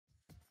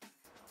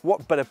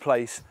What better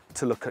place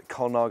to look at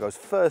Colnago's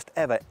first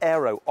ever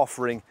aero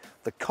offering,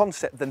 the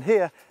Concept, than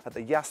here at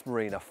the Yas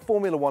Marina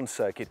Formula One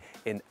circuit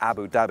in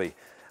Abu Dhabi.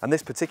 And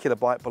this particular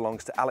bike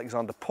belongs to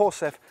Alexander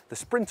Porsev, the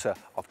sprinter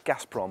of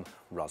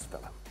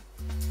Gazprom-RusVelo.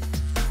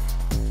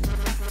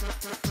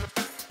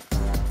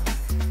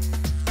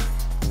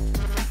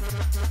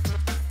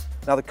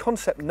 Now, the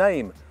Concept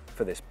name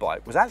for this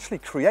bike was actually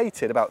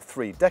created about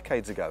 3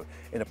 decades ago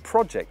in a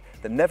project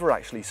that never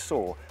actually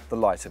saw the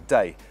light of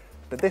day.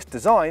 But this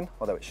design,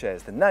 although it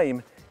shares the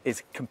name,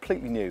 is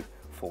completely new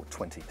for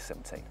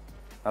 2017.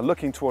 Now,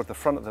 looking toward the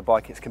front of the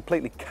bike, it's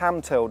completely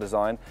camtail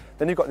design.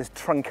 Then you've got this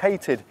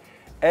truncated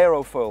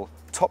aerofoil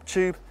top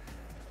tube.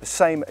 The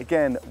same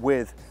again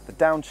with the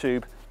down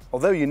tube.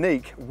 Although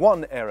unique,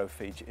 one aero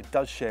feature it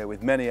does share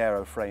with many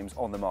aero frames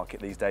on the market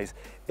these days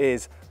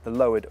is the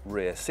lowered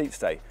rear seat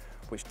stay,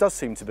 which does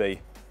seem to be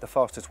the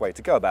fastest way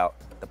to go about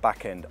the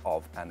back end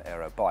of an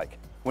aero bike.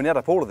 When you add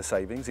up all of the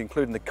savings,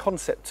 including the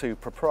Concept 2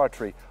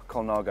 proprietary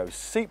Colnago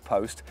seat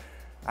post,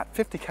 at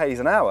 50 k's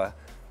an hour,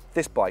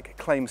 this bike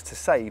claims to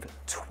save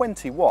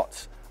 20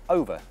 watts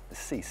over the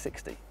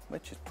C60,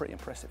 which is pretty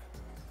impressive.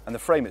 And the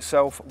frame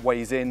itself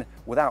weighs in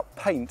without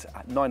paint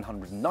at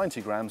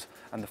 990 grams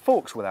and the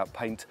forks without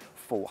paint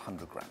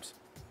 400 grams.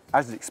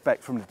 As you'd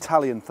expect from an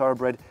Italian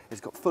thoroughbred, it's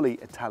got fully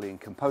Italian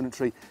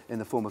componentry in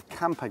the form of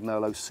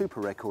Campagnolo Super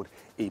Record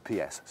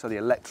EPS, so the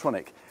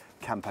electronic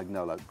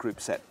Campagnolo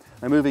group set.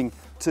 Now, moving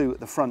to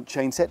the front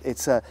chainset,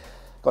 it's got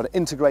an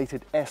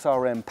integrated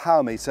SRM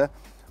power meter,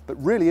 but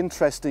really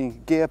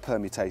interesting gear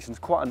permutations,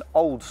 quite an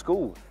old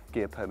school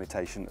gear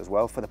permutation as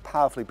well. For the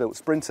powerfully built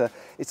Sprinter,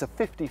 it's a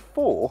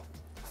 54-42.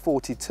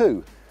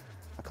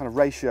 A kind of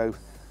ratio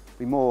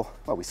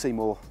we see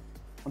more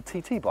on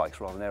TT bikes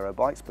rather than aero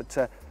bikes, but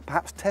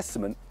perhaps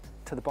testament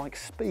to the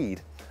bike's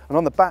speed. And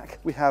on the back,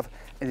 we have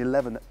an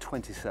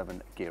 11-27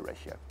 gear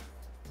ratio.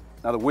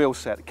 Now, the wheel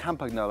set,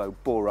 Campagnolo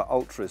Bora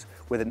Ultras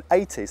with an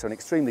 80, so an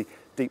extremely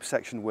deep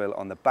section wheel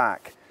on the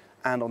back,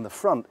 and on the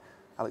front,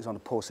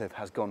 Alexander Porsev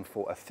has gone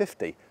for a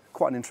 50.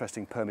 Quite an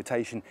interesting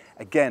permutation.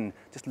 Again,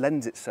 just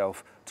lends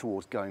itself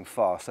towards going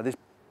fast. So this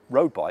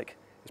road bike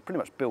is pretty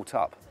much built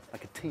up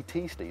like a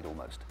TT steed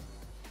almost.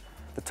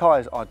 The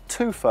tyres are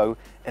Tufo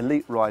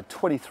Elite Ride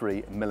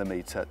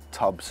 23mm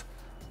tubs,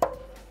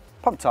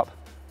 pumped up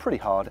pretty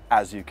hard,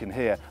 as you can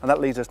hear. And that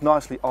leads us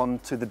nicely on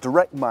to the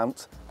direct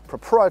mount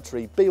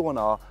proprietary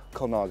B1R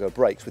Colnago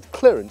brakes with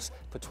clearance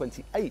for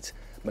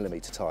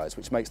 28mm tyres,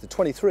 which makes the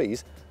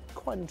 23s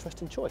quite an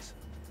interesting choice.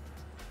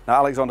 Now,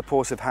 Alexander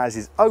Porsev has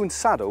his own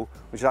saddle,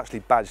 which is actually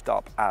badged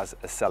up as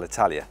a Cell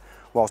Italia.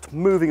 Whilst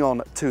moving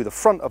on to the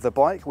front of the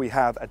bike, we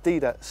have a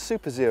Deda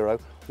SuperZero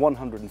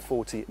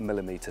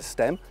 140mm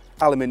stem,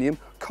 aluminium,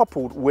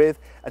 coupled with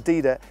a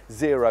Deda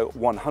Zero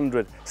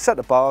 100 set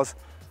of bars,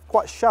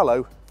 quite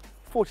shallow,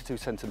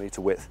 42cm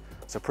width.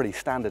 It's a pretty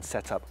standard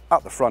setup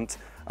up the front,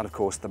 and of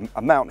course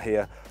a mount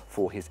here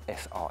for his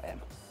SRM.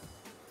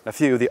 A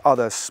few of the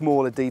other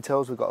smaller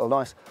details, we've got a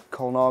nice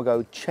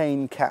Colnago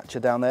chain catcher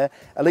down there,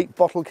 elite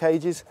bottle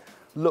cages,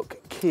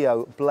 Look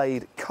Keo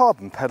blade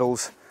carbon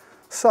pedals.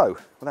 So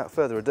without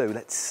further ado,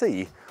 let's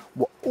see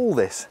what all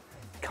this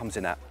comes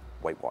in at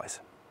weight-wise.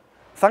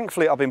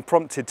 Thankfully, I've been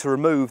prompted to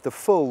remove the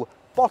full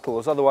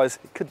bottles, otherwise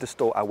it could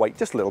distort our weight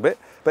just a little bit,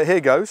 but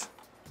here goes.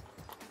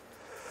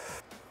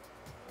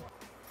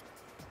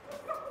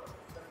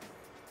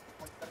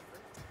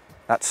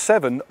 That's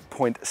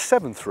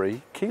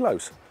 7.73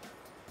 kilos.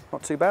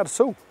 Not too bad at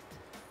all.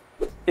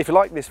 If you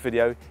like this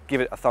video,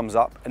 give it a thumbs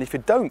up, and if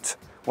you don't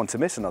want to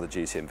miss another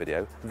GCN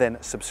video, then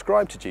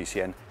subscribe to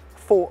GCN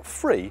for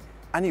free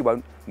and you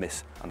won't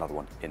miss another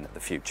one in the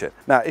future.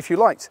 Now, if you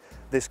liked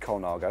this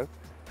Colnago,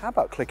 how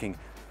about clicking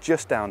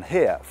just down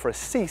here for a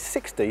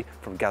C60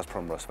 from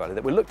Gazprom-RusVelo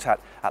that we looked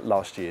at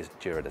last year's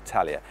Giro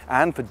d'Italia.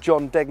 And for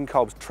John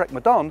Degenkolb's Trek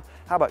Madon,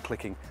 how about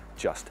clicking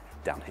just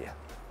down here.